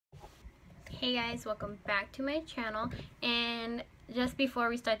Hey guys, welcome back to my channel. And just before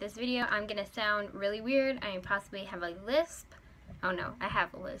we start this video, I'm gonna sound really weird. I possibly have a lisp. Oh no, I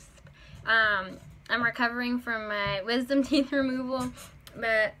have a lisp. I'm recovering from my wisdom teeth removal,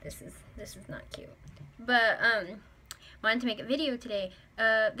 but this is not cute. But wanted to make a video today.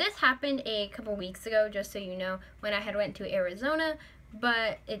 This happened a couple weeks ago, just so you know, when I had went to Arizona,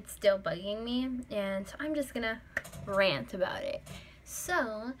 but it's still bugging me, and so I'm just gonna rant about it.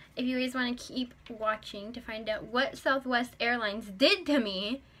 So, if you guys want to keep watching to find out what Southwest Airlines did to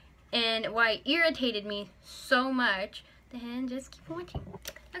me and why it irritated me so much, then just keep watching.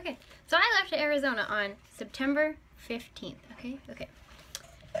 Okay, so I left Arizona on September 15th, okay.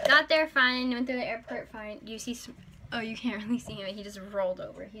 Got there fine, went through the airport fine. You see some, oh, you can't really see him, he just rolled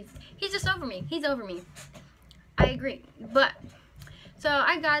over. He's just over me, he's over me. I agree, but, so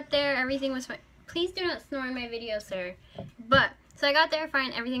I got there, everything was fine. Please do not snore in my video, sir. But, so I got there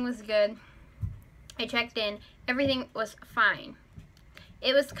fine, everything was good. I checked in, everything was fine.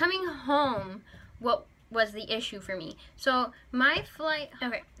 It was coming home what was the issue for me. So my flight,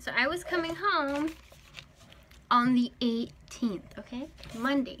 okay, so I was coming home on the 18th, okay?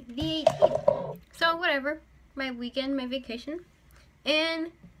 Monday, the 18th. So whatever, my weekend, my vacation.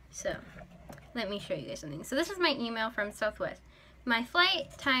 And so, let me show you guys something. So this is my email from Southwest. My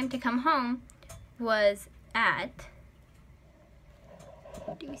flight time to come home was at,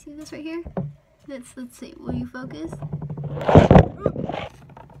 do we see this right here? Let's see, will you focus?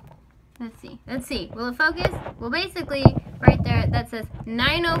 Let's see, will it focus? Well, basically, right there, that says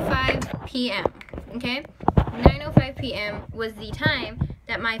 9:05 p.m., okay? 9:05 p.m. was the time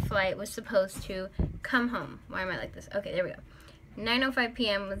that my flight was supposed to come home. Why am I like this? Okay, there we go. 9:05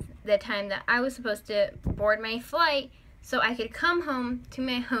 p.m. was the time that I was supposed to board my flight so I could come home to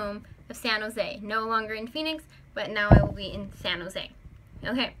my home of San Jose. No longer in Phoenix, but now I will be in San Jose.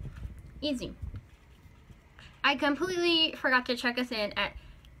 Okay, easy. I completely forgot to check us in at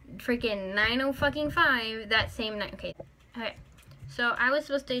freaking 9:05 that same night. Okay, so I was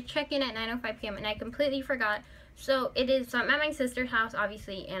supposed to check in at 9:05 p.m. and I completely forgot. So I'm at my sister's house,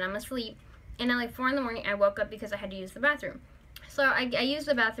 obviously, and I'm asleep. And at like 4 in the morning, I woke up because I had to use the bathroom. So I used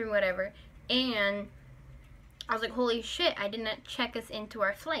the bathroom, whatever, and I was like, holy shit, I did not check us into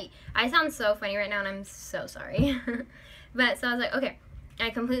our flight. I sound so funny right now, and I'm so sorry. But, so I was like, okay, I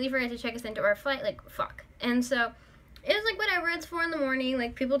completely forgot to check us into our flight, like, fuck. And so, it was like, whatever, it's 4 in the morning,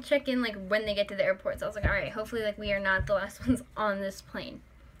 like, people check in, like, when they get to the airport. So I was like, alright, hopefully, like, we are not the last ones on this plane.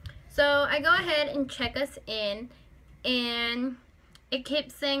 So, I go ahead and check us in, and it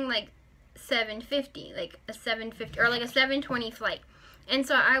kept saying, like, 7:50, like, a 7:50, or, like, a 7:20 flight. And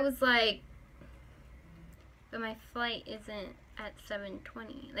so, I was like, but my flight isn't at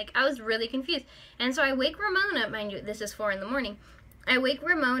 7:20. Like, I was really confused. And so I wake Ramona up, mind you, this is 4 in the morning. I wake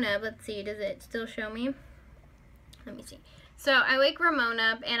Ramona up, let's see, does it still show me? Let me see. So I wake Ramona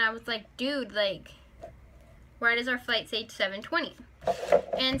up and I was like, dude, like, why does our flight say 7:20?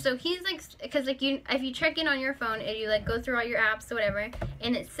 And so he's like, because like if you check in on your phone and you like go through all your apps or whatever,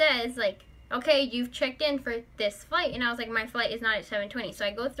 and it says like, okay, you've checked in for this flight. And I was like, my flight is not at 7:20. So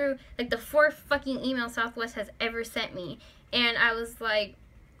I go through, like, the 4 fucking emails Southwest has ever sent me. And I was like,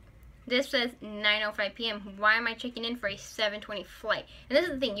 this says 9:05 p.m. Why am I checking in for a 7:20 flight? And this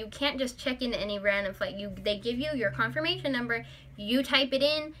is the thing. You can't just check into any random flight. They give you your confirmation number. You type it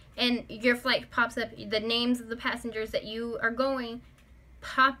in, and your flight pops up. The names of the passengers that you are going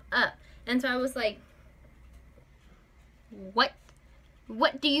pop up. And so I was like, what?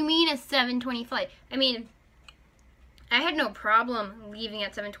 What do you mean a 7:20 flight? I mean, I had no problem leaving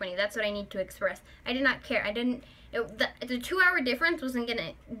at 7:20. That's what I need to express. I did not care. The 2-hour difference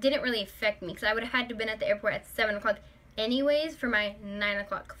didn't really affect me, because I would have had to have been at the airport at 7 o'clock anyways for my 9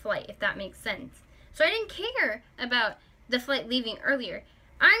 o'clock flight, if that makes sense. So I didn't care about the flight leaving earlier.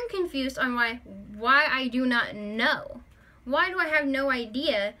 I'm confused on why I do not know. Why do I have no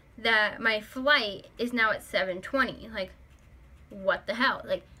idea that my flight is now at 7:20? Like, what the hell?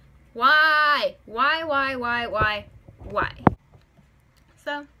 Like, why? Why?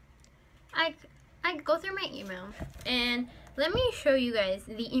 So, I go through my email, and let me show you guys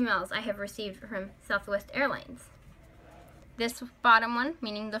the emails I have received from Southwest Airlines. This bottom one,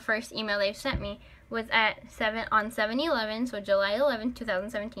 meaning the first email they've sent me, was on 7/11, so July 11th,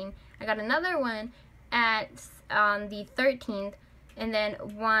 2017. I got another one on the 13th, and then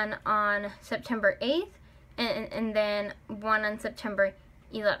one on September 8th, and then one on September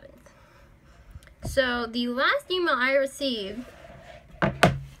 11th. So the last email I received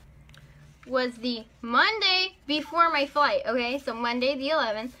was the Monday before my flight, okay? So Monday the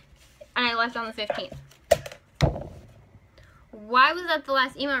 11th, and I left on the 15th. why was that the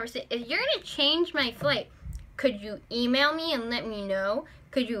last email I received? If you're going to change my flight, could you email me and let me know?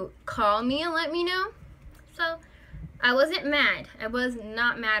 Could you call me and let me know? So I wasn't mad. I was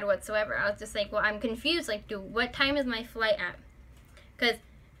not mad whatsoever. I was just like, well, I'm confused. Like, what time is my flight at? Because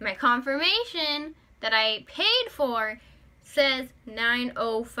my confirmation that I paid for says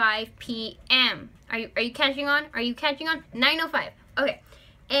 9:05 p.m. Are you catching on? Are you catching on? 9:05. Okay.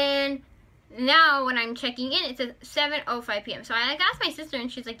 And now when I'm checking in, it says 7:05 p.m. So I asked my sister,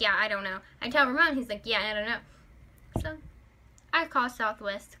 and she's like, yeah, I don't know. I tell Ramon, he's like, yeah, I don't know. So I call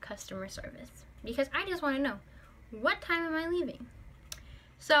Southwest customer service because I just want to know, what time am I leaving?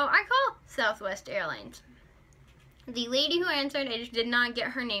 So I call Southwest Airlines. The lady who answered, I just did not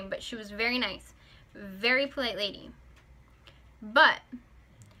get her name, but she was very nice. Very polite lady. But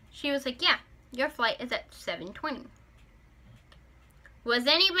she was like, yeah, your flight is at 7:20. Was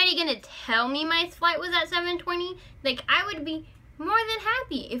anybody going to tell me my flight was at 7:20? Like, I would be more than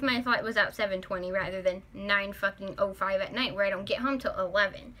happy if my flight was at 7:20 rather than 9:05 at night where I don't get home till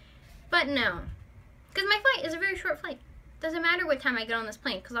 11. But no. Because my flight is a very short flight. Doesn't matter what time I get on this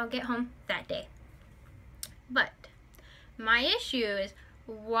plane because I'll get home that day. But my issue is,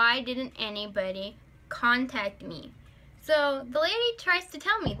 why didn't anybody contact me? So the lady tries to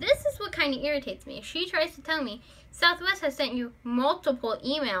tell me, this is what kind of irritates me. She tries to tell me, Southwest has sent you multiple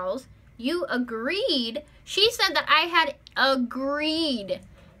emails. You agreed. She said that I had agreed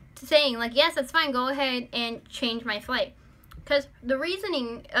to saying, like, yes, that's fine. Go ahead and change my flight. Because the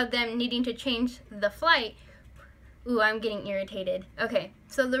reasoning of them needing to change the flight, ooh, I'm getting irritated. Okay,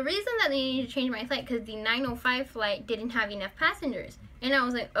 so the reason that they needed to change my flight, because the 9:05 flight didn't have enough passengers. And I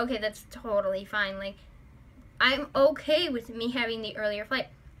was like, okay, that's totally fine. Like, I'm okay with me having the earlier flight.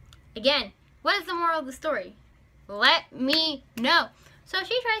 Again, what is the moral of the story? Let me know. So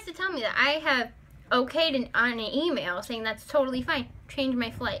she tries to tell me that I have okayed on an email saying that's totally fine. Change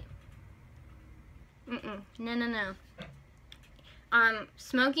my flight. No.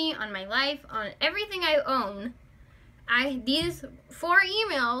 Smoking on my life, on everything I own. These 4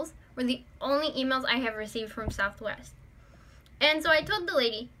 emails were the only emails I have received from Southwest. And so I told the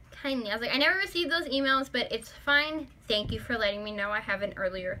lady, kindly, I was like, I never received those emails, but it's fine. Thank you for letting me know I have an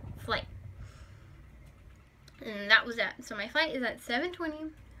earlier flight. And that was that. So my flight is at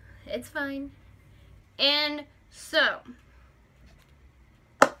 7:20. It's fine. And so,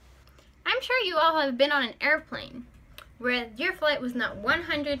 I'm sure you all have been on an airplane where your flight was not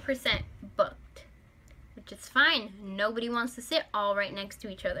 100% booked. Which is fine. Nobody wants to sit all right next to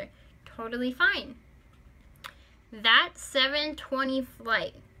each other. Totally fine. That 7:20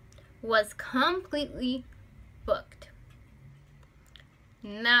 flight was completely booked.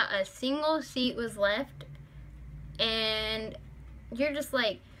 Not a single seat was left. And you're just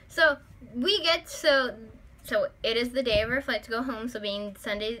like, so it is the day of our flight to go home, so being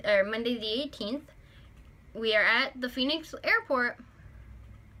Monday the 18th. We are at the Phoenix airport.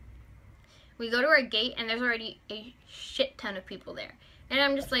 We go to our gate, and there's already a shit ton of people there. And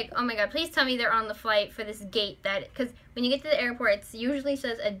I'm just like, oh my god, please tell me they're on the flight for this gate. Because when you get to the airport, it usually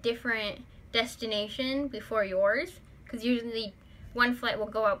says a different destination before yours. Because usually one flight will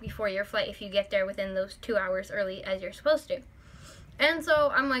go out before your flight if you get there within those 2 hours early as you're supposed to. And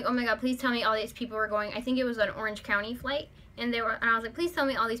so I'm like, oh my god, please tell me all these people are going. I think it was an Orange County flight. And I was like, please tell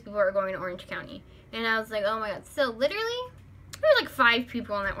me all these people are going to Orange County. And I was like, oh my god. So literally, there was like 5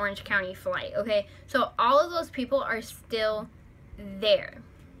 people on that Orange County flight, okay? So all of those people are still there.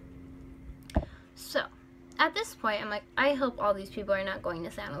 So at this point, I'm like, I hope all these people are not going to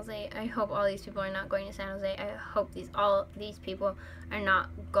San Jose. I hope all these people are not going to San Jose. I hope all these people are not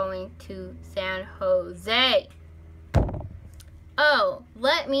going to San Jose. Oh,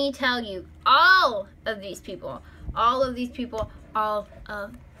 let me tell you, all of these people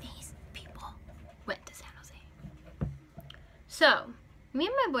went to San Jose. So me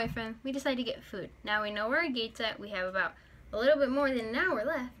and my boyfriend, we decided to get food. Now we know where our gate's at. We have about a little bit more than an hour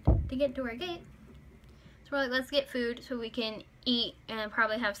left to get to our gate. So we're like, let's get food so we can eat and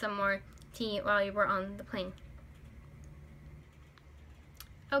probably have some more to eat while we're on the plane.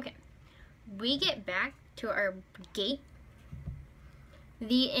 Okay, we get back to our gate.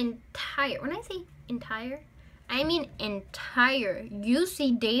 The entire, when I say entire, I mean entire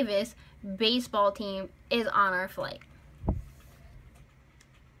UC Davis baseball team is on our flight.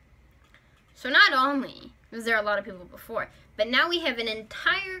 So not only was there a lot of people before, but now we have an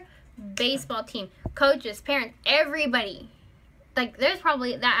entire baseball team, coaches, parents, everybody. Like, that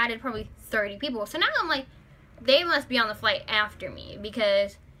added probably 30 people. So now I'm like, they must be on the flight after me,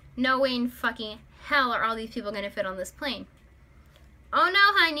 because no way in fucking hell are all these people going to fit on this plane. Oh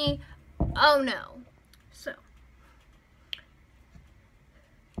no, honey. Oh no. So,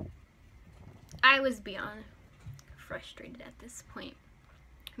 I was beyond frustrated at this point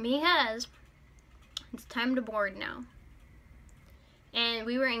because it's time to board now. And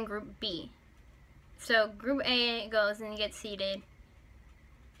we were in Group B. So Group A goes and gets seated.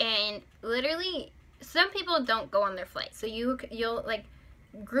 And literally, some people don't go on their flight. So you'll like,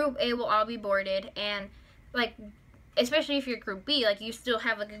 Group A will all be boarded. And like, especially if you're Group B, like you still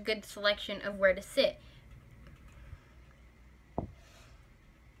have like a good selection of where to sit.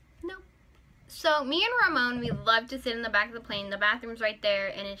 So me and Ramon, we love to sit in the back of the plane. The bathroom's right there,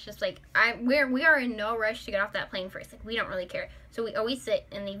 and it's just like we are in no rush to get off that plane first. Like we don't really care. So we always sit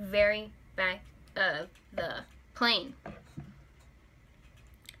in the very back of the plane.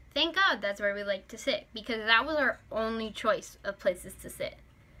 Thank God that's where we like to sit, because that was our only choice of places to sit.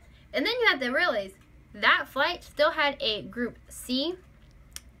 And then you have to realize that flight still had a Group C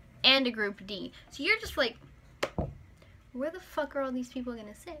and a Group D. So you're just like, where the fuck are all these people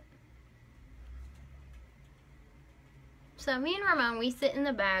gonna sit? So me and Ramon, we sit in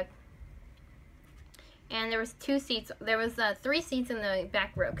the back, and there was 2 seats. There was 3 seats in the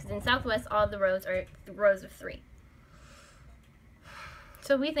back row, because in Southwest, all the rows are rows of 3.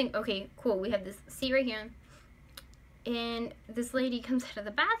 So we think, okay, cool, we have this seat right here, and this lady comes out of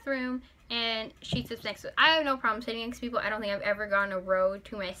the bathroom, and she sits next to us. I have no problem sitting next to people. I don't think I've ever gone a row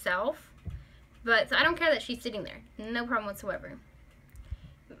to myself, but so I don't care that she's sitting there. No problem whatsoever.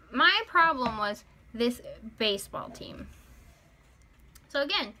 My problem was this baseball team. So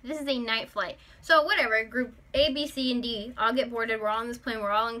again, this is a night flight. So whatever, Group A, B, C, and D all get boarded. We're all on this plane.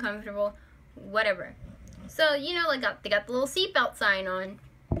 We're all uncomfortable. Whatever. So, you know, like they got the little seatbelt sign on.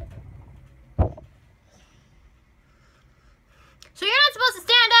 So you're not supposed to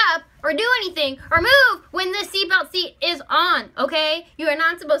stand up or do anything or move when the seatbelt seat is on, okay? You are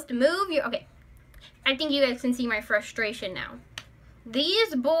not supposed to move. Okay. I think you guys can see my frustration now.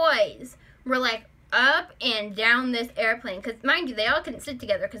 These boys were like up and down this airplane, because mind you, they all couldn't sit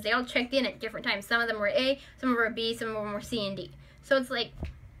together because they all checked in at different times. Some of them were A, some of them were B, some of them were C and D. So it's like,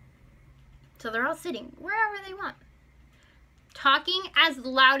 so they're all sitting wherever they want, talking as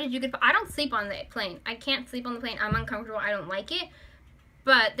loud as you could. I don't sleep on the plane. I can't sleep on the plane. I'm uncomfortable. I don't like it.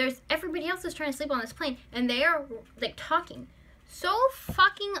 But there's everybody else is trying to sleep on this plane, and they are like talking so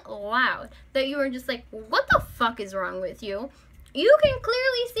fucking loud that you are just like, what the fuck is wrong with you? You can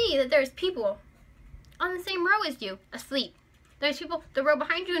clearly see that there's people on the same row as you, asleep. There's people, the row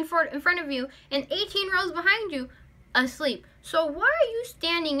behind you, in front of you, and 18 rows behind you, asleep. So why are you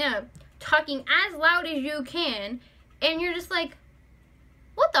standing up, talking as loud as you can, and you're just like,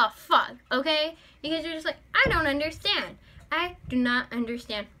 what the fuck, okay? Because you're just like, I don't understand. I do not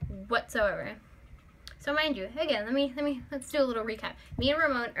understand whatsoever. So mind you, again, let's do a little recap. Me and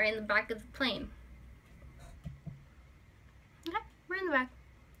Ramon are in the back of the plane. Okay, we're in the back.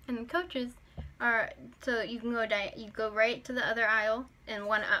 And the coaches are, so you can go right to the other aisle and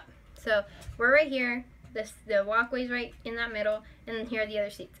one up. So we're right here, the walkway's right in that middle, and then here are the other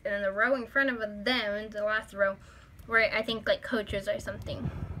seats. And then the row in front of them, the last row, where I think like coaches or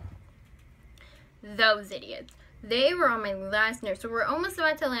something. Those idiots. They were on my last nerve. So we're almost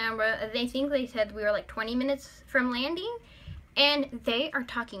about to land. I think they said we were like 20 minutes from landing. And they are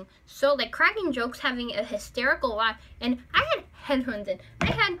talking so, like, cracking jokes, having a hysterical laugh. And I had headphones in. I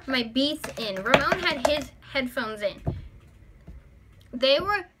had my Beats in. Ramon had his headphones in. They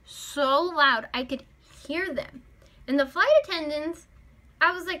were so loud, I could hear them. And the flight attendants,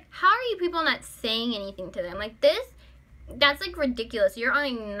 I was like, how are you people not saying anything to them? Like, that's, like, ridiculous. You're on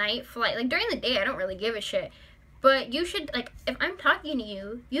a night flight. Like, during the day, I don't really give a shit. But you should, like, if I'm talking to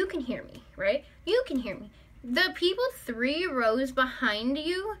you, you can hear me, right? You can hear me. The people 3 rows behind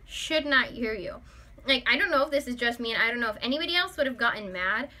you should not hear you. Like, I don't know if this is just me, and I don't know if anybody else would have gotten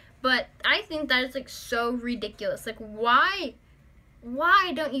mad, but I think that is, like, so ridiculous. Like, why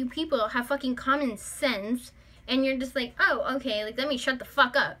don't you people have fucking common sense, and you're just like, oh, okay, like, let me shut the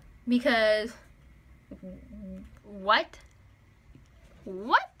fuck up, because, what?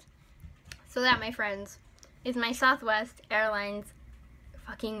 So that, my friends, is my Southwest Airlines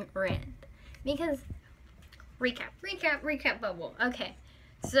fucking rant. Because, recap bubble. Okay,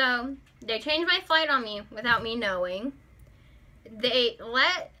 so they changed my flight on me without me knowing. They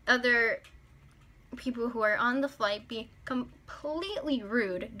let other people who are on the flight be completely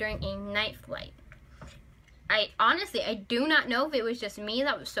rude during a night flight. Honestly, I do not know if it was just me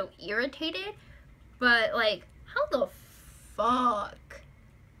that was so irritated, but like, how the fuck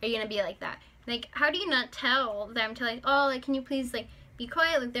are you gonna be like that? Like, how do you not tell them to, like, oh, like, can you please, like, be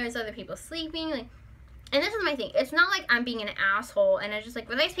quiet? Like, there's other people sleeping. Like, and this is my thing. It's not like I'm being an asshole and it's just like,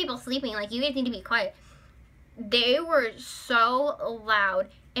 well, there's people sleeping. Like, you guys need to be quiet. They were so loud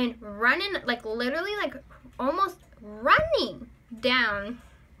and running, like literally like almost running down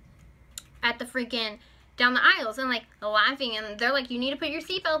at the freaking, down the aisles and like laughing, and they're like, you need to put your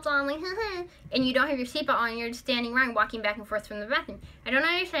seatbelts on, like, and you don't have your seatbelt on, you're just standing around walking back and forth from the bathroom. I don't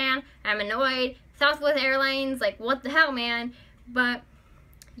understand. I'm annoyed. Southwest Airlines, like, what the hell, man? But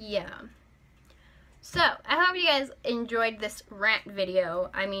yeah. So, I hope you guys enjoyed this rant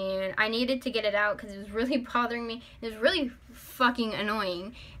video. I mean, I needed to get it out because it was really bothering me. It was really fucking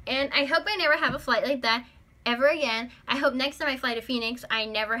annoying. And I hope I never have a flight like that ever again. I hope next time I fly to Phoenix, I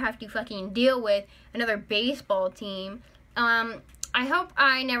never have to fucking deal with another baseball team. I hope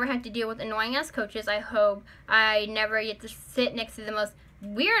I never have to deal with annoying ass coaches. I hope I never get to sit next to the most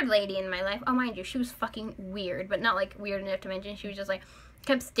weird lady in my life. Oh, mind you, she was fucking weird, but not like weird enough to mention. She was just like,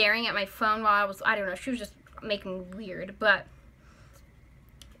 kept staring at my phone while I don't know, she was just making weird, but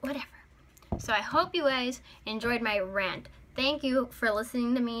whatever. So I hope you guys enjoyed my rant. Thank you for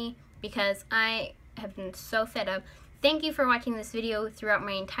listening to me, because I have been so fed up. Thank you for watching this video throughout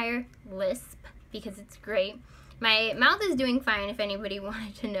my entire lisp, because it's great. My mouth is doing fine, if anybody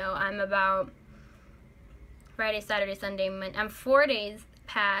wanted to know. I'm about Friday, Saturday, Sunday, Monday. I'm 4 days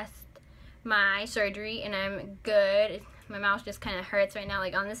past my surgery, and I'm good. My mouth just kind of hurts right now,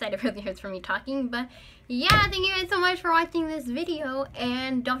 like on this side it really hurts from me talking. But yeah, thank you guys so much for watching this video,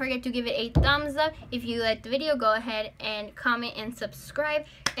 and don't forget to give it a thumbs up. If you liked the video, go ahead and comment and subscribe,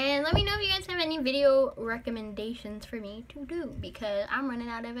 and let me know if you guys have any video recommendations for me to do, because I'm running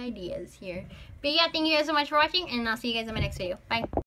out of ideas here. But yeah, thank you guys so much for watching, and I'll see you guys in my next video. Bye.